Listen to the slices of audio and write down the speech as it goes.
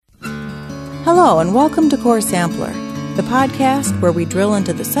Hello and welcome to Core Sampler, the podcast where we drill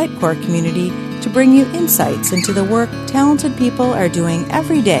into the Sitecore community to bring you insights into the work talented people are doing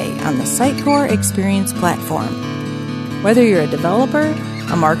every day on the Sitecore Experience platform. Whether you're a developer,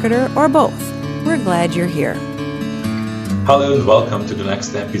 a marketer, or both, we're glad you're here. Hello and welcome to the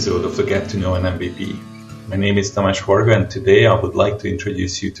next episode of the Get to Know an MVP. My name is Tamás Horga and today I would like to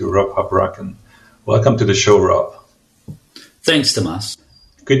introduce you to Rob Houbraken. Welcome to the show, Rob. Thanks, Tamás.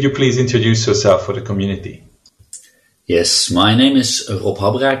 Could you please introduce yourself for the community? Yes, my name is Rob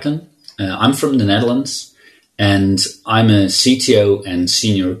Houbraken. I'm from the Netherlands and I'm a CTO and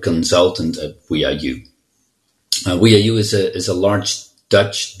senior consultant at WeAreYou. WeAreYou is a large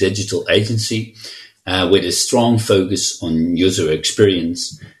Dutch digital agency with a strong focus on user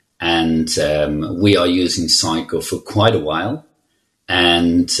experience, and we are using Sitecore for quite a while.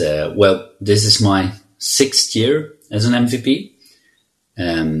 And this is my 6th year as an MVP.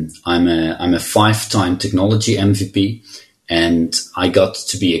 I'm a 5-time technology MVP, and I got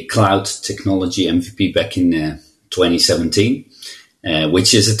to be a cloud technology MVP back in 2017,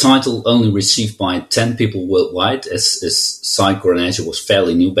 which is a title only received by 10 people worldwide, as Sitecore and Azure was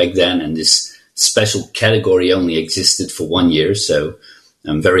fairly new back then, and this special category only existed for 1 year. So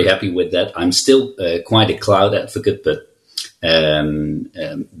I'm very happy with that. I'm still quite a cloud advocate, but been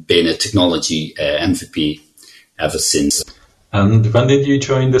a technology MVP ever since. And when did you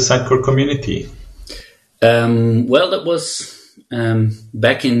join the Sitecore community? That was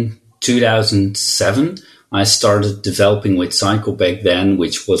back in 2007. I started developing with Sitecore back then,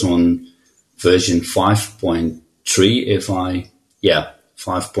 which was on version 5.3,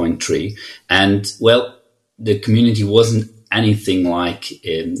 5.3. And, the community wasn't anything like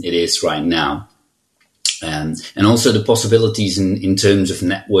it is right now. And also the possibilities in terms of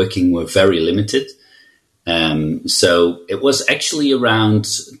networking were very limited. So it was actually around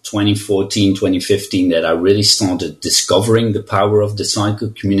 2014, 2015 that I really started discovering the power of the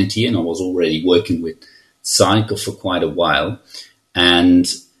Sitecore community, and I was already working with Sitecore for quite a while.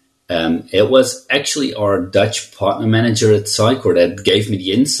 And it was actually our Dutch partner manager at Sitecore that gave me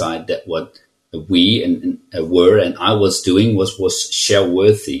the insight that what we and I was doing was share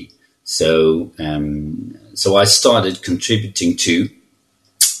worthy. So I started contributing too.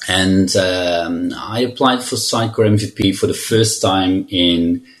 And I applied for Sitecore MVP for the first time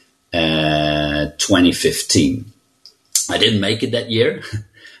in 2015. I didn't make it that year,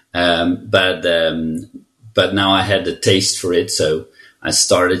 but now I had the taste for it, so I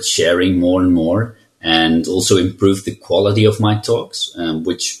started sharing more and more, and also improved the quality of my talks,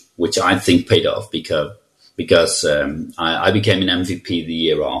 which I think paid off because I became an MVP the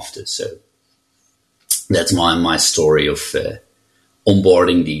year after. So that's my story of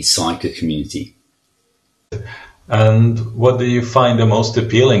onboarding the Sitecore community. And what do you find the most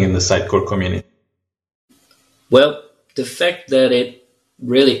appealing in the Sitecore community? Well, the fact that it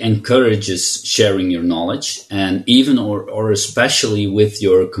really encourages sharing your knowledge, and even or especially with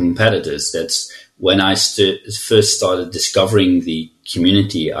your competitors. That's when I first started discovering the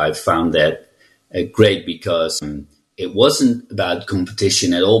community. I found that great because it wasn't about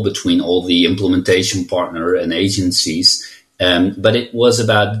competition at all between all the implementation partner and agencies. But it was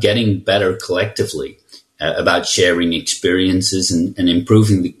about getting better collectively, about sharing experiences and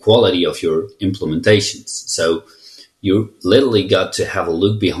improving the quality of your implementations. So you literally got to have a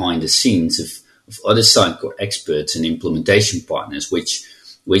look behind the scenes of other Sitecore experts and implementation partners, which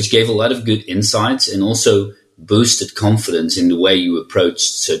gave a lot of good insights and also boosted confidence in the way you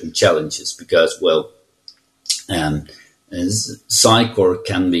approached certain challenges. Because, Sitecore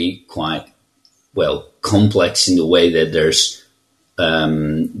can be quite complex in the way that there's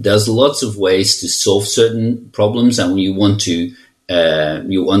lots of ways to solve certain problems, and you want to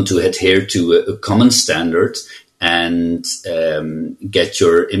adhere to a common standard and get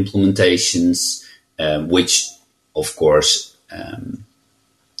your implementations, which of course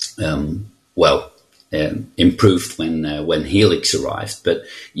improved when Helix arrived. But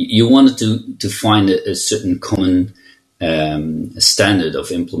you wanted to find a certain common standard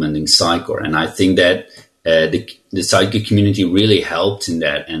of implementing Sitecore, and I think that the Sitecore community really helped in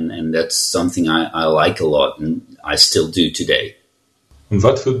that, and that's something I like a lot, and I still do today. And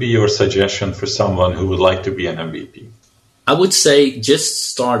what would be your suggestion for someone who would like to be an MVP? I would say just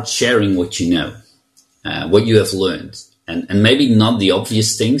start sharing what you know, what you have learned, and maybe not the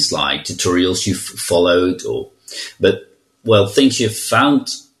obvious things like tutorials you've followed, but things you've found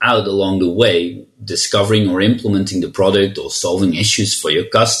out along the way, discovering or implementing the product or solving issues for your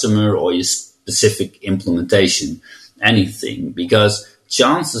customer or your specific implementation, anything. Because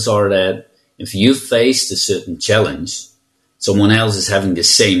chances are that if you faced a certain challenge, someone else is having the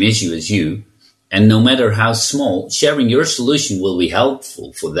same issue as you, And no matter how small, sharing your solution will be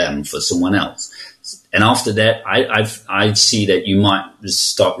helpful for them, for someone else. And after that, I see that you might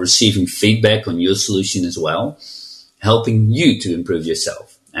start receiving feedback on your solution as well, helping you to improve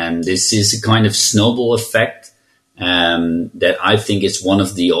yourself. And this is a kind of snowball effect that I think is one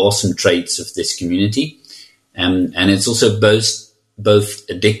of the awesome traits of this community. And it's also both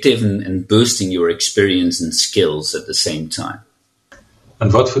addictive and boosting your experience and skills at the same time.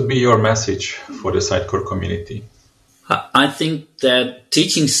 And what would be your message for the Sitecore community? I think that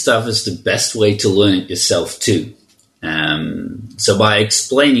teaching stuff is the best way to learn it yourself too. So by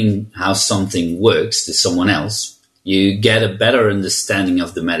explaining how something works to someone else, you get a better understanding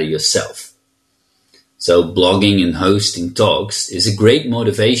of the matter yourself. So blogging and hosting talks is a great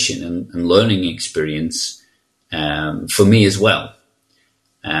motivation and learning experience for me as well.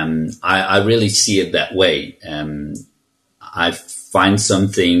 I really see it that way. I find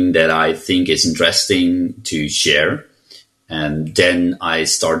something that I think is interesting to share, and then I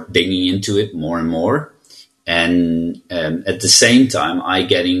start digging into it more and more. And at the same time, I'm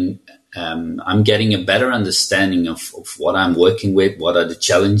getting a better understanding of what I'm working with, what are the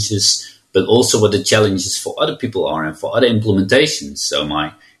challenges, but also what the challenges for other people are and for other implementations. So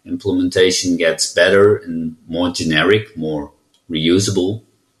my implementation gets better and more generic, more reusable.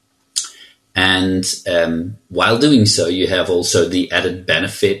 And while doing so, you have also the added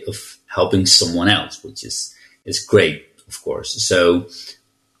benefit of helping someone else, which is great, of course. So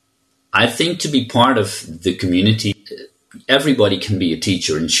I think to be part of the community, everybody can be a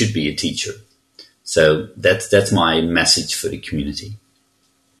teacher and should be a teacher. So that's my message for the community.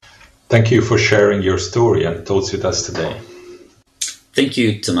 Thank you for sharing your story and thoughts with us today. Thank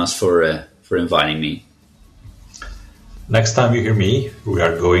you, Thomas, for inviting me. Next time you hear me, we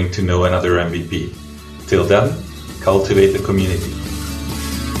are going to know another MVP. Till then, cultivate the community.